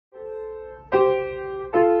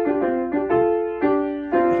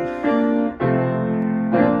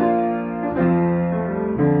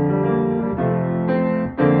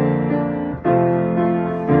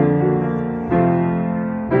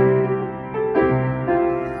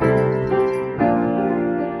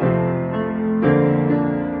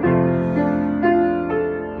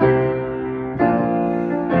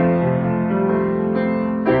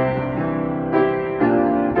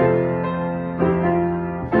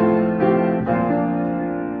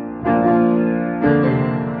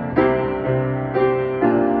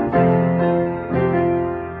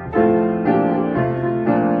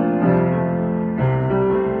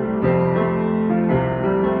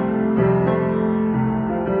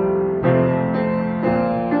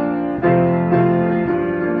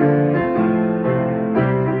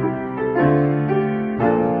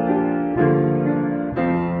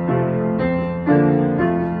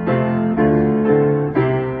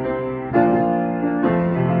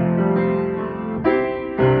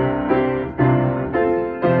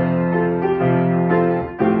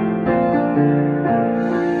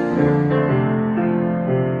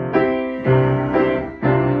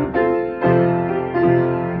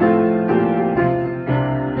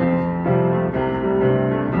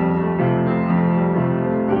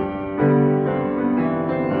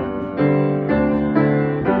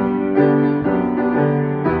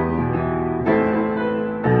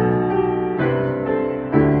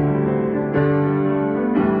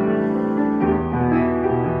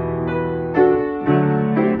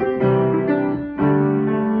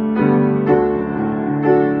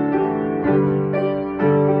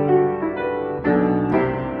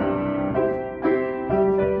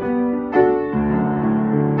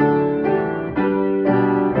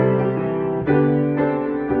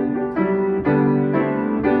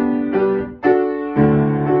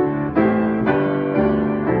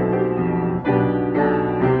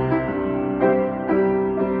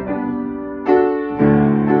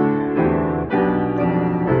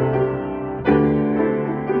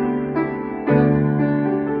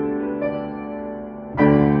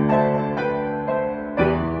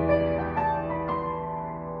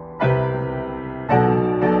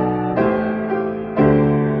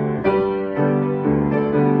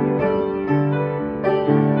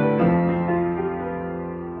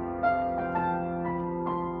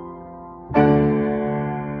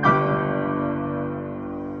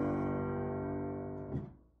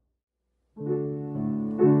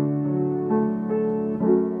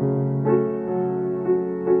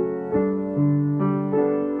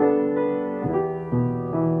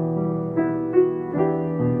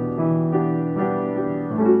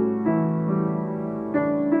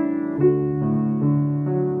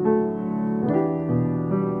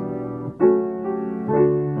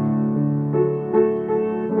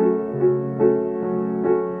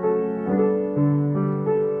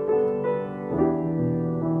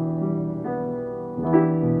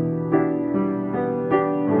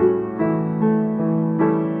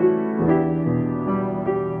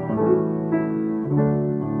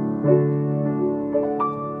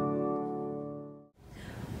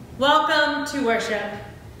to worship.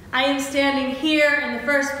 I am standing here in the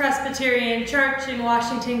First Presbyterian Church in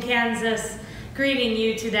Washington, Kansas, greeting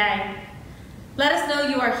you today. Let us know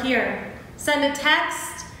you are here. Send a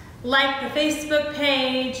text, like the Facebook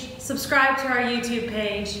page, subscribe to our YouTube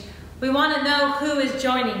page. We want to know who is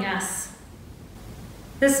joining us.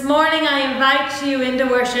 This morning I invite you into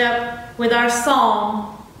worship with our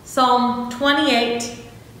psalm, Psalm 28,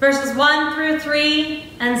 verses 1 through 3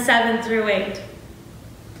 and 7 through 8.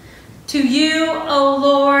 To you, O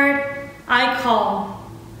Lord, I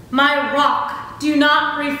call. My rock, do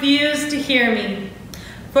not refuse to hear me.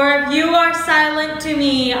 For if you are silent to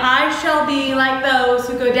me, I shall be like those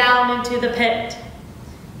who go down into the pit.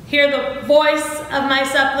 Hear the voice of my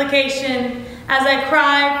supplication as I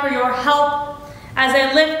cry for your help, as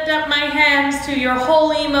I lift up my hands to your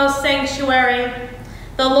holy, most sanctuary.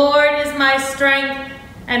 The Lord is my strength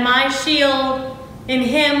and my shield. In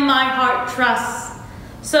him my heart trusts.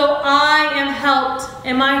 So I am helped,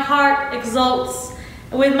 and my heart exults.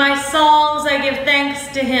 With my songs I give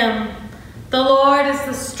thanks to him. The Lord is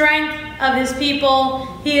the strength of his people.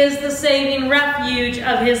 He is the saving refuge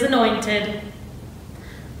of his anointed.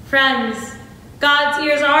 Friends, God's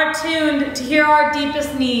ears are tuned to hear our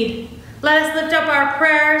deepest need. Let us lift up our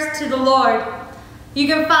prayers to the Lord. You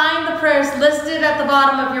can find the prayers listed at the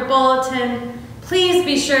bottom of your bulletin. Please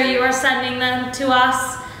be sure you are sending them to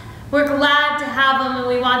us. We're glad to have them, and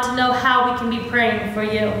we want to know how we can be praying for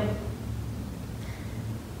you.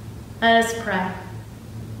 Let us pray.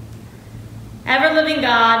 Ever-living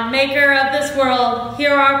God, maker of this world,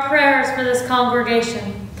 hear our prayers for this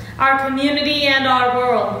congregation, our community, and our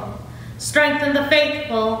world. Strengthen the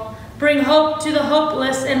faithful, bring hope to the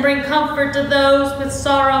hopeless, and bring comfort to those with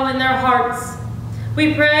sorrow in their hearts.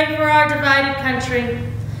 We pray for our divided country.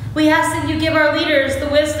 We ask that you give our leaders the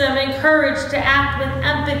wisdom and courage to act with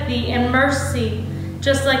empathy and mercy,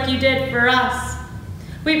 just like you did for us.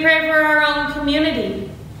 We pray for our own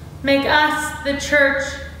community. Make us, the church,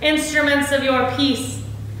 instruments of your peace.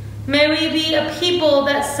 May we be a people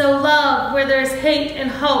that sow love where there is hate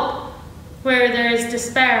and hope where there is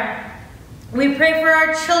despair. We pray for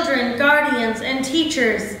our children, guardians, and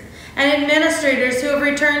teachers, and administrators who have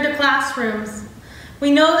returned to classrooms.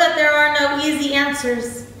 We know that there are no easy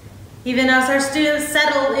answers. Even as our students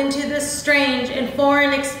settle into this strange and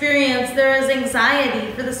foreign experience, there is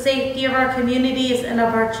anxiety for the safety of our communities and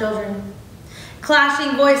of our children.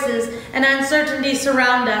 Clashing voices and uncertainty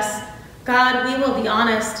surround us. God, we will be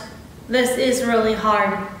honest, this is really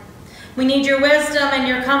hard. We need your wisdom and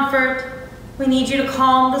your comfort. We need you to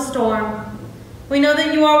calm the storm. We know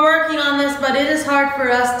that you are working on this, but it is hard for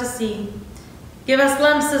us to see. Give us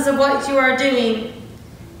glimpses of what you are doing.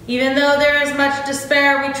 Even though there is much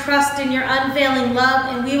despair, we trust in your unfailing love,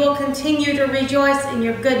 and we will continue to rejoice in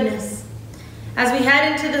your goodness. As we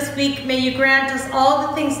head into this week, may you grant us all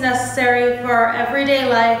the things necessary for our everyday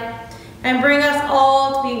life, and bring us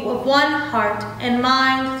all to be of one heart and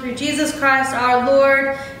mind through Jesus Christ our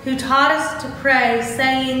Lord, who taught us to pray,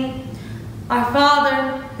 saying, Our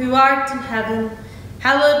Father, who art in heaven,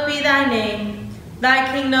 hallowed be thy name.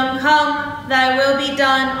 Thy kingdom come, thy will be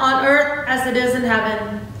done on earth as it is in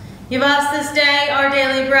heaven. Give us this day our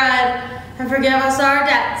daily bread, and forgive us our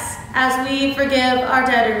debts, as we forgive our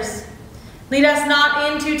debtors. Lead us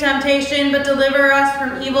not into temptation, but deliver us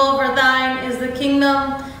from evil, for thine is the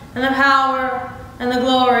kingdom, and the power, and the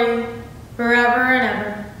glory, forever and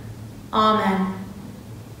ever. Amen.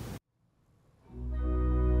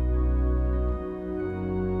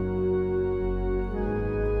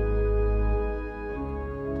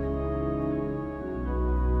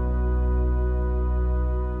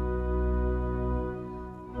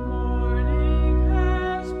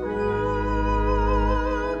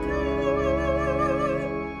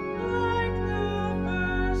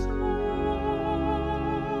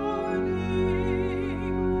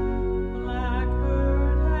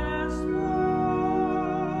 Blackbird has flown.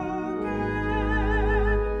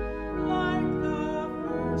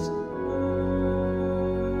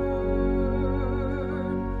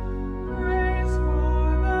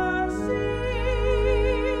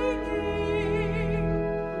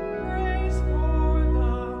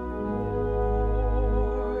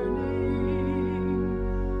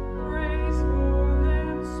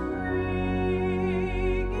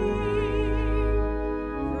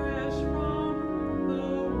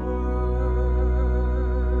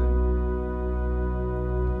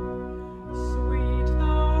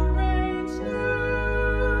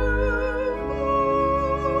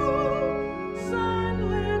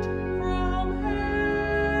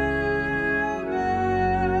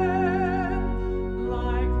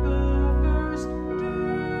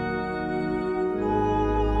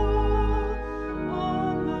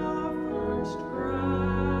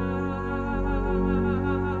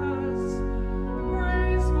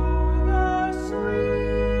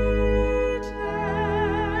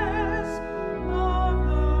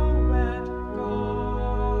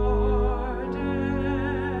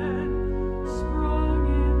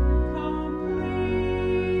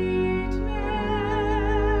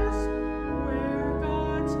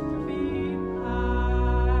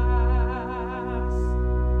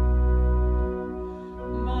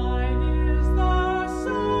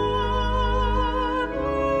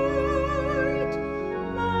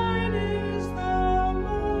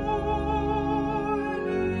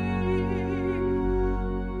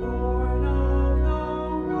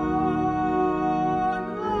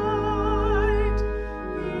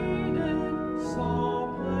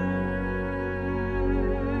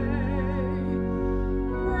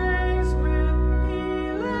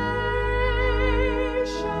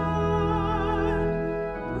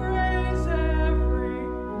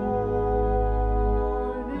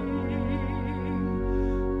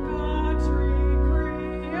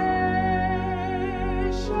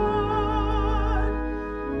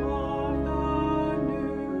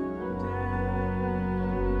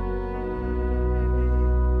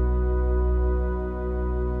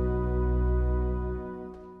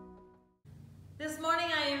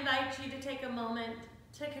 invite you to take a moment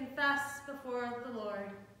to confess before the Lord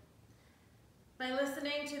by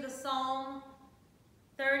listening to the Psalm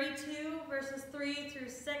 32, verses 3 through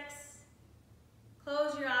 6.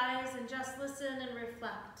 Close your eyes and just listen and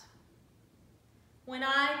reflect. When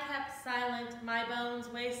I kept silent, my bones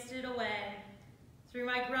wasted away through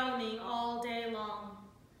my groaning all day long.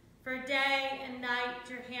 For day and night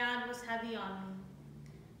your hand was heavy on me.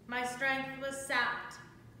 My strength was sapped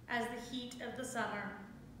as the heat of the summer.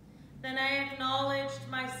 Then I acknowledged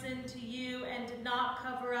my sin to you and did not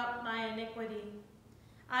cover up my iniquity.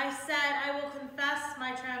 I said, I will confess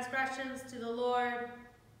my transgressions to the Lord,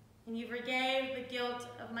 and you forgave the guilt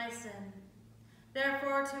of my sin.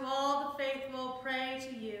 Therefore, to all the faithful pray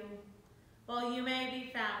to you, while you may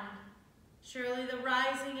be found. Surely the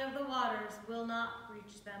rising of the waters will not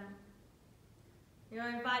reach them. You are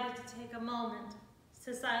invited to take a moment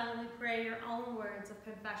to silently pray your own words of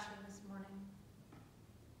confession this morning.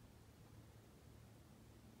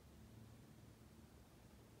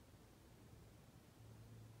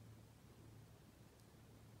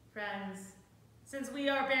 Friends, since we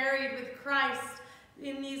are buried with Christ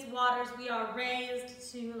in these waters, we are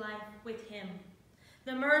raised to life with him.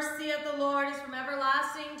 The mercy of the Lord is from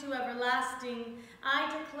everlasting to everlasting.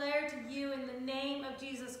 I declare to you in the name of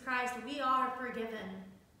Jesus Christ, we are forgiven.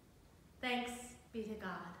 Thanks be to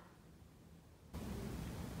God.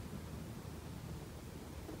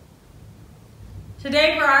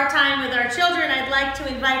 Today, for our time with our children, I'd like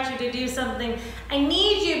to invite you to do something. I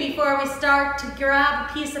need you, before we start, to grab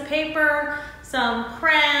a piece of paper, some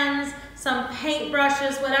crayons, some paint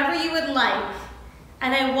brushes, whatever you would like.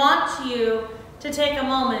 And I want you to take a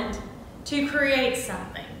moment to create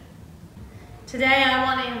something. Today, I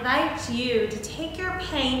want to invite you to take your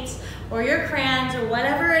paint or your crayons or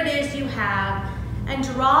whatever it is you have and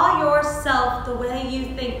draw yourself the way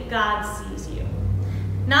you think God sees you.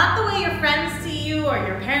 Not the way your friends see you or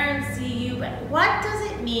your parents see you, but what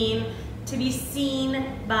does it mean to be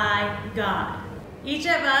seen by God? Each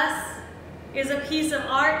of us is a piece of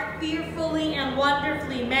art fearfully and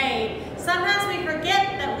wonderfully made. Sometimes we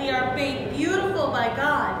forget that we are made beautiful by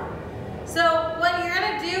God. So what you're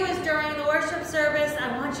going to do is during the worship service,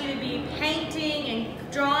 I want you to be painting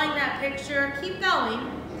and drawing that picture. Keep going.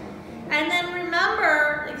 And then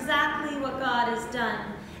remember exactly what God has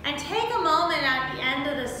done. And take a moment at the end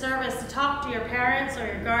of the service to talk to your parents or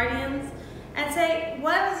your guardians and say,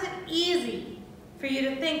 what is it easy for you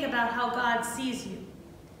to think about how God sees you?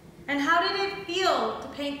 And how did it feel to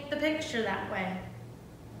paint the picture that way?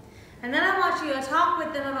 And then I want you to talk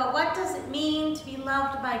with them about what does it mean to be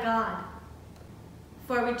loved by God.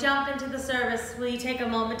 Before we jump into the service, will you take a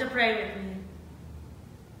moment to pray with me?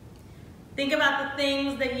 Think about the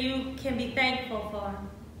things that you can be thankful for.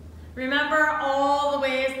 Remember all the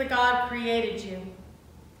ways that God created you.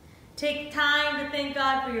 Take time to thank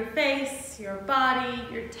God for your face, your body,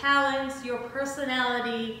 your talents, your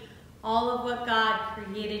personality, all of what God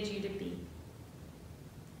created you to be.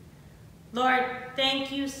 Lord, thank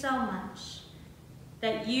you so much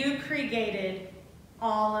that you created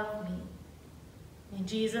all of me. In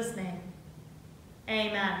Jesus' name,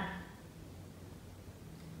 amen.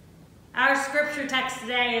 Our scripture text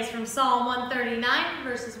today is from Psalm 139,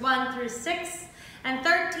 verses 1 through 6 and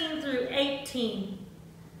 13 through 18.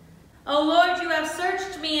 O Lord, you have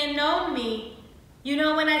searched me and known me. You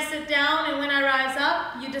know when I sit down and when I rise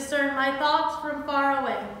up. You discern my thoughts from far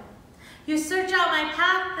away. You search out my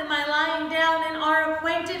path and my lying down and are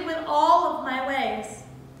acquainted with all of my ways.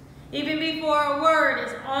 Even before a word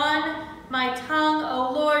is on my tongue,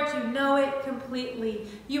 O Lord, you know it completely.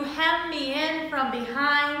 You hem me in from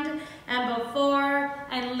behind and before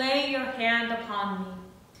and lay your hand upon me.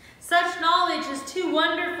 Such knowledge is too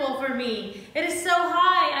wonderful for me. It is so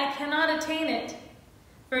high I cannot attain it.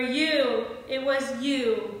 For you, it was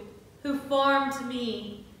you who formed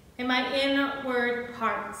me in my inward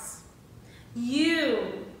parts.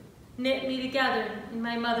 You knit me together in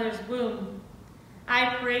my mother's womb.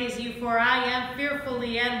 I praise you, for I am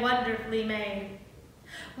fearfully and wonderfully made.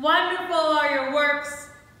 Wonderful are your works,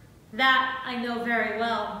 that I know very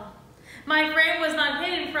well. My frame was not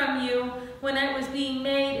hidden from you when it was being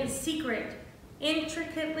made in secret,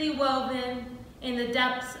 intricately woven in the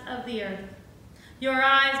depths of the earth. Your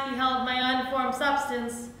eyes beheld my unformed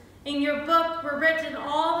substance. In your book were written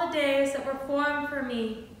all the days that were formed for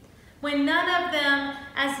me, when none of them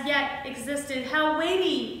as yet existed. How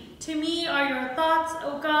weighty to me are your thoughts,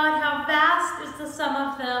 O God, how vast is the sum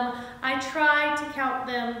of them. I try to count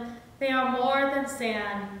them. They are more than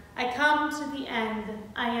sand. I come to the end.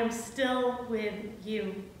 I am still with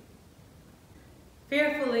you.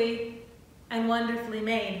 Fearfully and wonderfully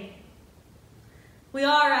made. we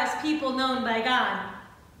are as people known by God.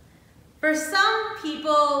 For some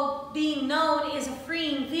people, being known is a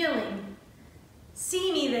freeing feeling.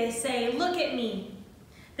 See me, they say, look at me.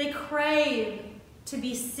 They crave to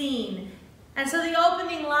be seen. And so the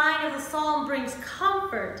opening line of the psalm brings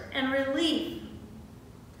comfort and relief.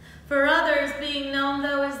 For others, being known,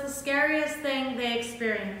 though, is the scariest thing they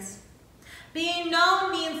experience. Being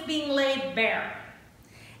known means being laid bare.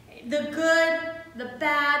 The good, the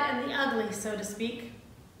bad, and the ugly, so to speak.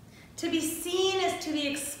 To be seen is to be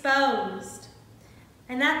exposed,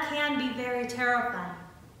 and that can be very terrifying.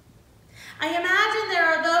 I imagine there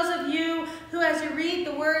are those of you who, as you read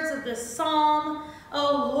the words of this psalm,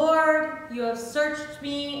 "O Lord, you have searched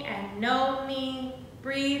me and known me,"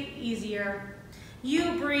 breathe easier.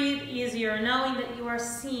 You breathe easier knowing that you are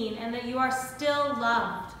seen and that you are still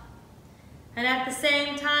loved. And at the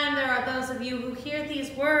same time, there are those of you who hear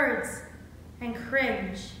these words and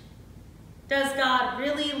cringe. Does God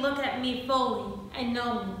really look at me fully and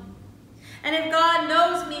know me? And if God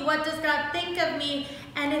knows me, what does God think of me?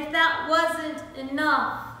 And if that wasn't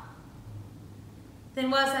enough,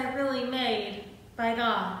 then was I really made by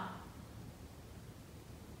God?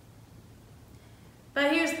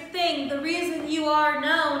 But here's the thing, the reason you are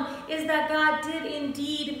known is that God did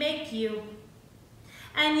indeed make you.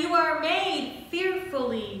 And you are made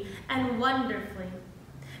fearfully and wonderfully.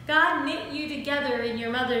 God knit you together in your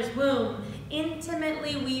mother's womb,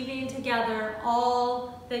 intimately weaving together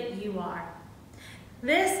all that you are.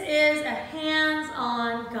 This is a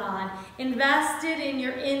hands-on God, invested in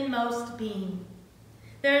your inmost being.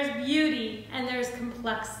 There's beauty and there's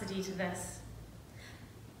complexity to this.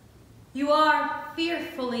 You are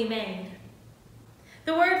fearfully made.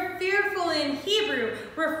 The word fearful in Hebrew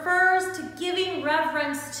refers to giving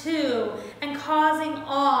reverence to and causing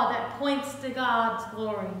awe that points to God's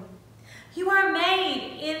glory. You are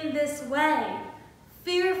made in this way,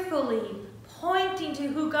 fearfully, pointing to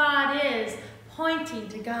who God is, pointing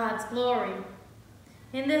to God's glory,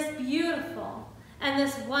 in this beautiful and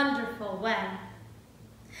this wonderful way.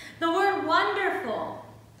 The word wonderful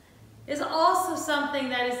is also something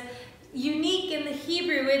that is unique in the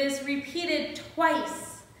Hebrew. It is repeated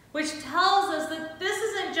twice, which tells us that this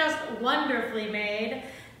isn't just wonderfully made.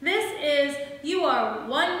 This is, you are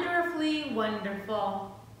wonderfully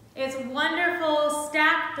wonderful. It's wonderful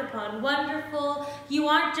stacked upon wonderful. You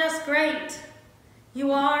aren't just great.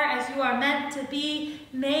 You are as you are meant to be,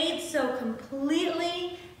 made so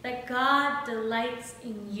completely that God delights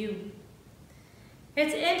in you.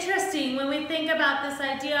 It's interesting when we think about this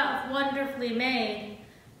idea of wonderfully made.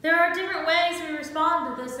 There are different ways we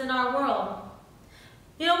respond to this in our world.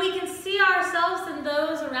 You know, we can see ourselves and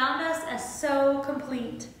those around us as so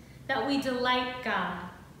complete that we delight God.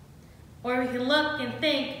 Or we can look and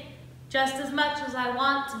think, just as much as I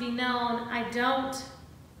want to be known, I don't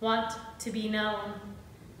want to be known,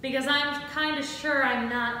 because I'm kind of sure I'm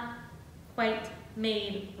not quite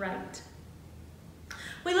made right.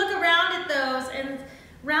 We look around at those and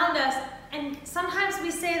around us, and sometimes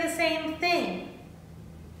we say the same thing.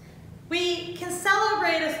 We can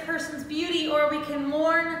celebrate a person's beauty, or we can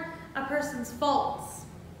mourn a person's faults.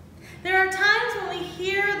 There are times when we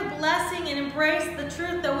hear the blessing and embrace the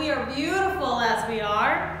truth that we are beautiful as we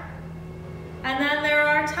are. And then there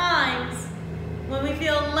are times when we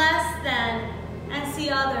feel less than and see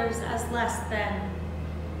others as less than.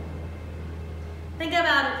 Think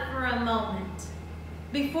about it for a moment.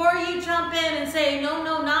 Before you jump in and say, no,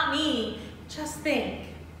 no, not me, just think.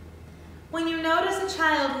 When you notice a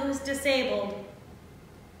child who is disabled,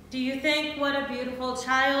 do you think, what a beautiful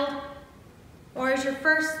child? Or is your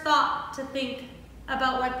first thought to think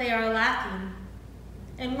about what they are lacking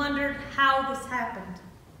and wonder how this happened?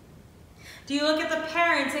 Do you look at the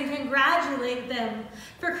parents and congratulate them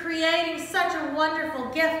for creating such a wonderful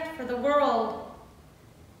gift for the world?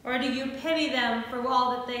 Or do you pity them for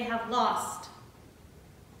all that they have lost?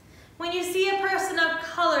 When you see a person of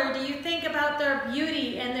color, do you think about their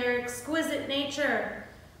beauty and their exquisite nature?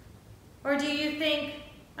 Or do you think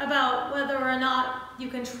about whether or not you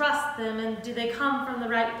can trust them and do they come from the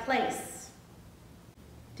right place?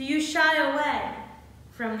 Do you shy away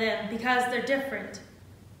from them because they're different?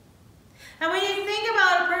 And when you think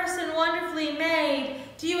about a person wonderfully made,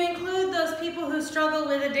 do you include those people who struggle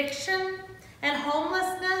with addiction and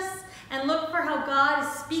homelessness and look for how God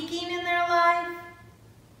is speaking in their life?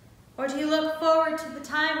 Or do you look forward to the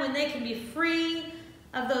time when they can be free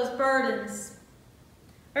of those burdens?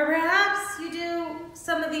 Or perhaps you do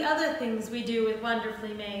some of the other things we do with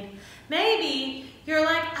Wonderfully Made. Maybe you're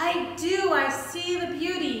like, I see the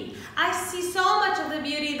beauty. I see so much of the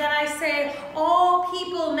beauty that I say all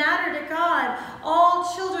people matter to God.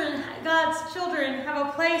 All children, God's children, have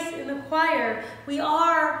a place in the choir. We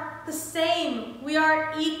are the same. We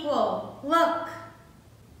are equal. Look.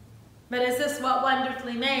 But is this what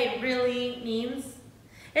Wonderfully Made really means?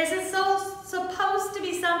 Is it supposed to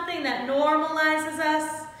be something that normalizes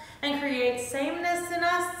us and creates sameness in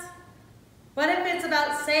us? What if it's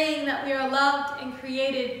about saying that we are loved and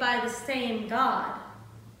created by the same God?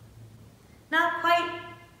 Not quite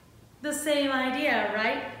the same idea,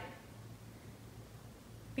 right?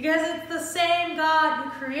 Because it's the same God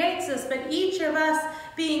who creates us, but each of us,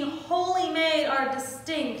 being wholly made, are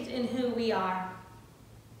distinct in who we are.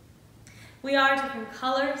 We are different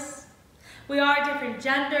colors. We are different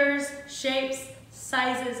genders, shapes,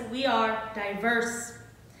 sizes. We are diverse.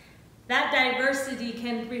 That diversity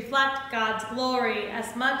can reflect God's glory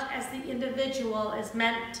as much as the individual is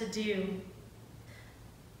meant to do.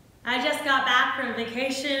 I just got back from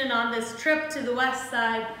vacation, and on this trip to the west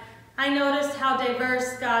side, I noticed how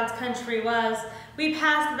diverse God's country was. We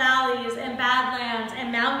passed valleys and badlands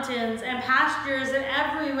and mountains and pastures, and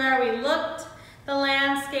everywhere we looked, the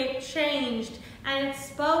landscape changed, and it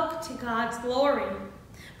spoke to God's glory.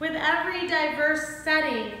 With every diverse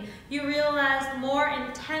setting, you realize more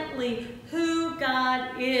intently who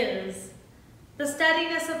God is. The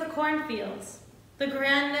steadiness of the cornfields, the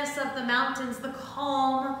grandness of the mountains, the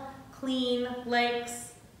calm, clean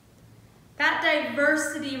lakes. That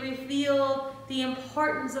diversity revealed the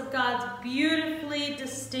importance of God's beautifully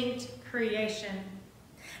distinct creation.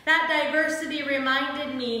 That diversity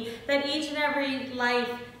reminded me that each and every life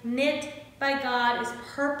knit by God is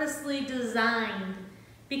purposely designed,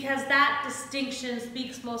 because that distinction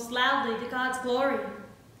speaks most loudly to God's glory.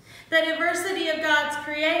 The diversity of God's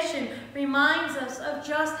creation reminds us of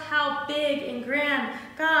just how big and grand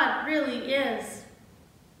God really is.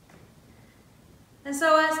 And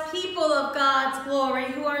so as people of God's glory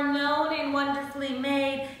who are known and wonderfully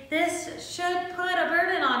made, this should put a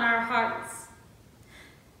burden on our hearts.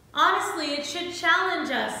 Honestly, it should challenge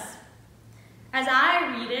us. As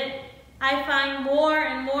I read it, I find more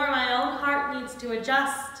and more my own heart needs to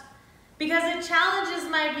adjust, because it challenges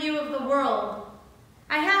my view of the world.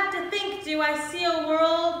 I have to think, do I see a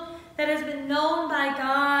world that has been known by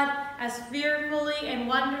God as fearfully and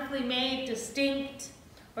wonderfully made distinct,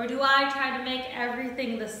 or do I try to make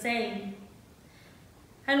everything the same?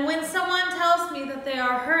 And when someone tells me that they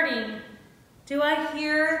are hurting, do I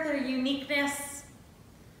hear their uniqueness?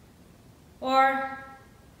 Or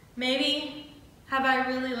maybe, have I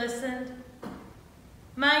really listened?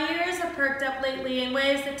 My ears have perked up lately in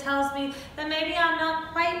ways that tells me that maybe I'm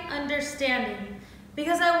not quite understanding.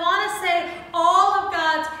 Because I want to say all of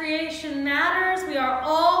God's creation matters. We are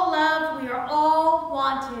all loved. We are all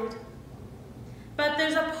wanted. But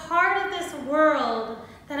there's a part of this world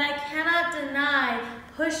that I cannot deny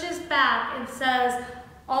pushes back and says,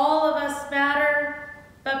 all of us matter,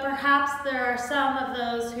 but perhaps there are some of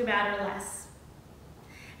those who matter less.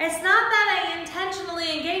 It's not that I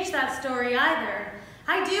intentionally engage that story either.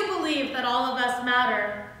 I do believe that all of us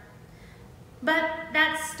matter, but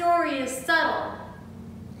that story is subtle.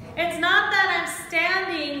 It's not that I'm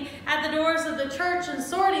standing at the doors of the church and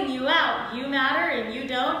sorting you out. You matter and you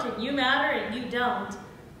don't, and you matter and you don't.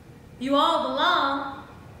 You all belong.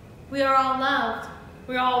 We are all loved.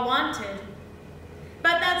 We're all wanted.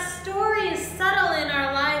 But that story is subtle in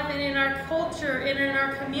our life and in our culture and in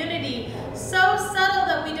our community. So subtle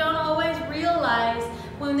that we don't always realize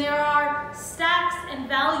when there are stacks and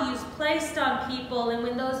values placed on people, and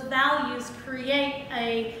when those values create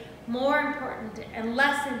a more important and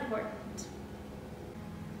less important.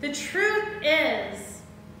 The truth is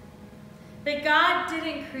that God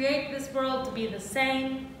didn't create this world to be the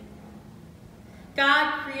same.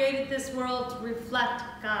 God created this world to reflect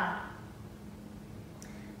God.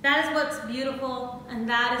 That is what's beautiful, and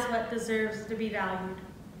that is what deserves to be valued.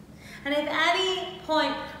 And if at any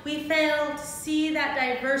point we fail to see that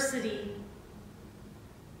diversity,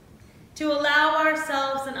 to allow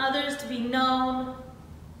ourselves and others to be known,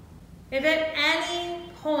 if at any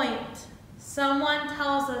point someone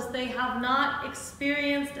tells us they have not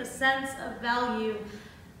experienced a sense of value,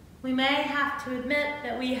 we may have to admit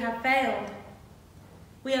that we have failed.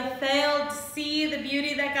 We have failed to see the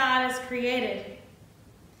beauty that God has created.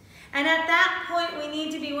 And at that point, we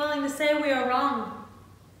need to be willing to say we are wrong.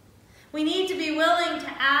 We need to be willing to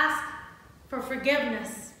ask for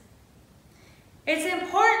forgiveness. It's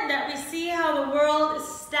important that we see how the world is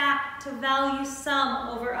stacked to value some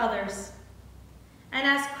over others. And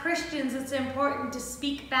as Christians, Christians, it's important to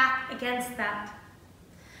speak back against that.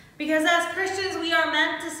 Because as Christians, we are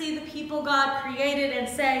meant to see the people God created and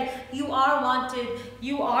say, you are wanted,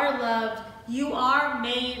 you are loved, you are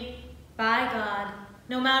made by God.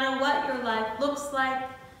 No matter what your life looks like,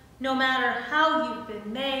 no matter how you've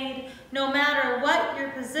been made, no matter what your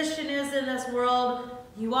position is in this world,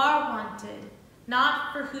 you are wanted.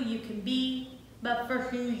 Not for who you can be, but for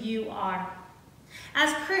who you are.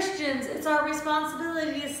 As Christians, it's our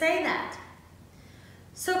responsibility to say that.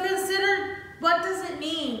 So consider, what does it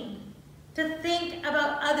mean to think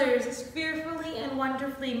about others as fearfully and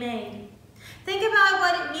wonderfully made? Think about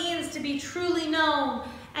what it means to be truly known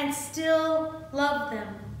and still love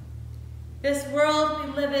them. This world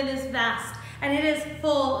we live in is vast, and it is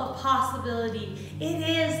full of possibility. It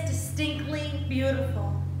is distinctly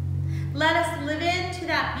beautiful. Let us live into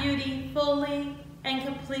that beauty fully and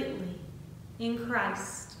completely in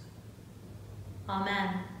Christ.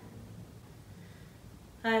 Amen.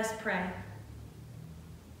 Let us pray.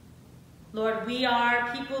 Lord, we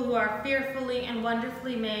are people who are fearfully and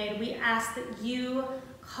wonderfully made. We ask that you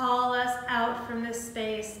call us out from this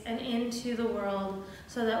space and into the world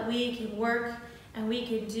so that we can work and we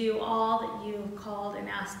can do all that you have called and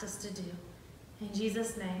asked us to do. In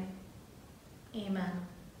Jesus' name, amen.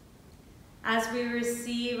 As we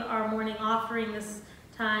receive our morning offering this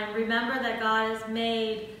time, remember that God has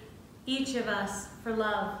made each of us for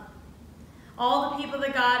love. All the people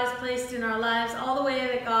that God has placed in our lives, all the way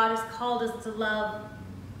that God has called us to love.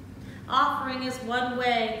 Offering is one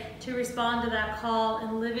way to respond to that call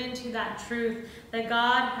and live into that truth that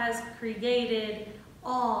God has created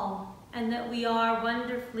all and that we are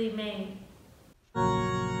wonderfully made.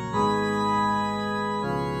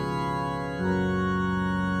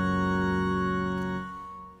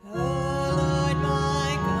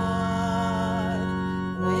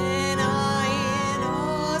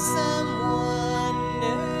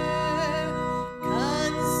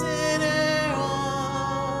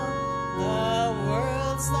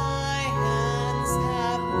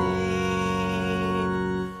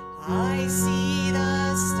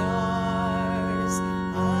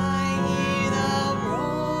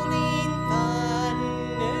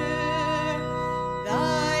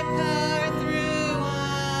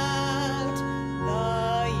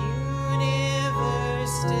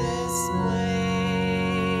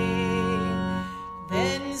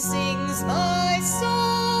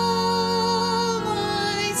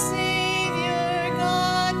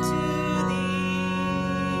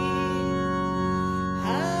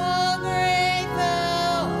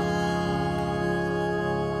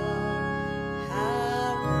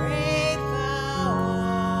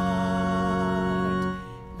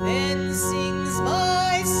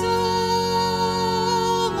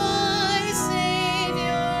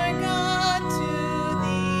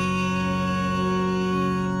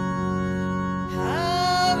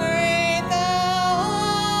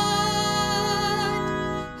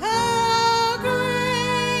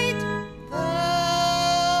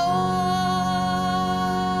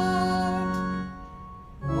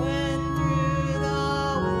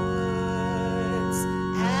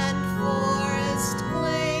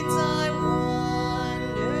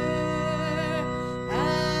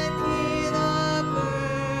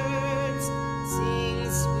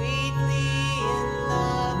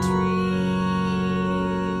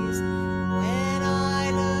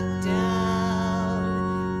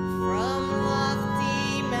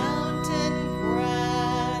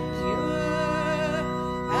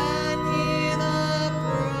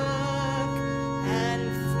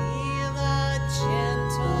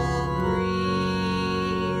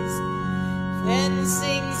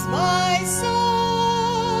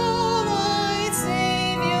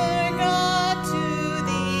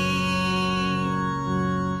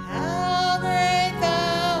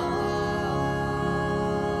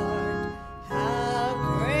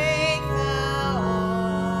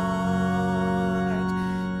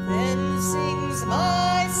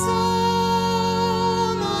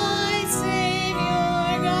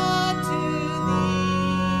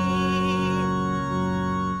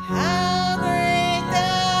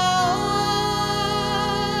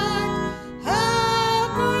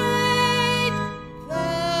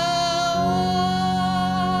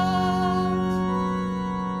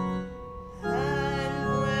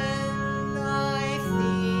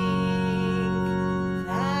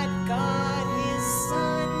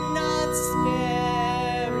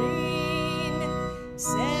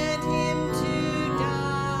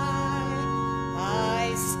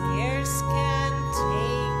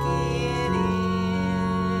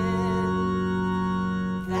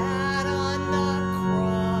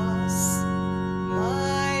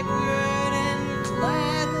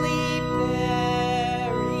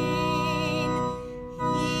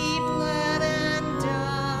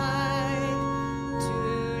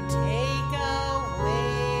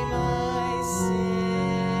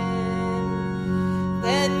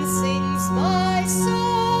 Then sings my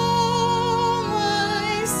soul,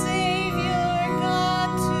 my Savior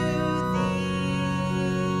God, to thee.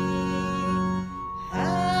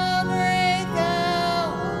 How great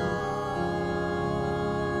thou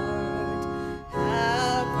art,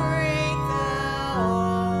 how great thou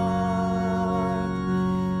art.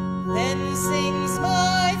 Then sings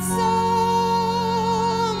my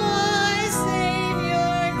soul, my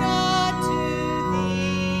Savior God, to thee.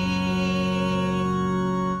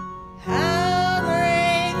 How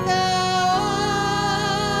great thou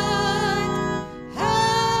art,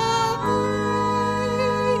 how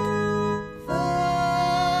great thou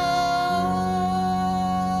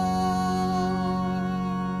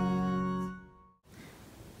art.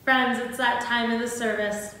 Friends, it's that time of the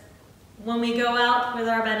service when we go out with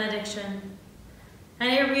our benediction.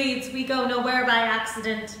 And it reads, we go nowhere by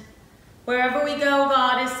accident. Wherever we go,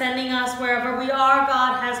 God is sending us. Wherever we are,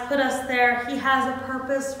 God has put us there. He has a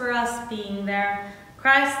purpose for us being there.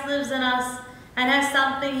 Christ lives in us and has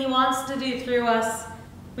something he wants to do through us.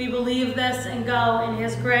 We believe this and go in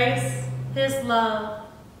his grace, his love,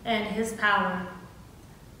 and his power.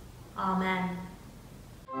 Amen.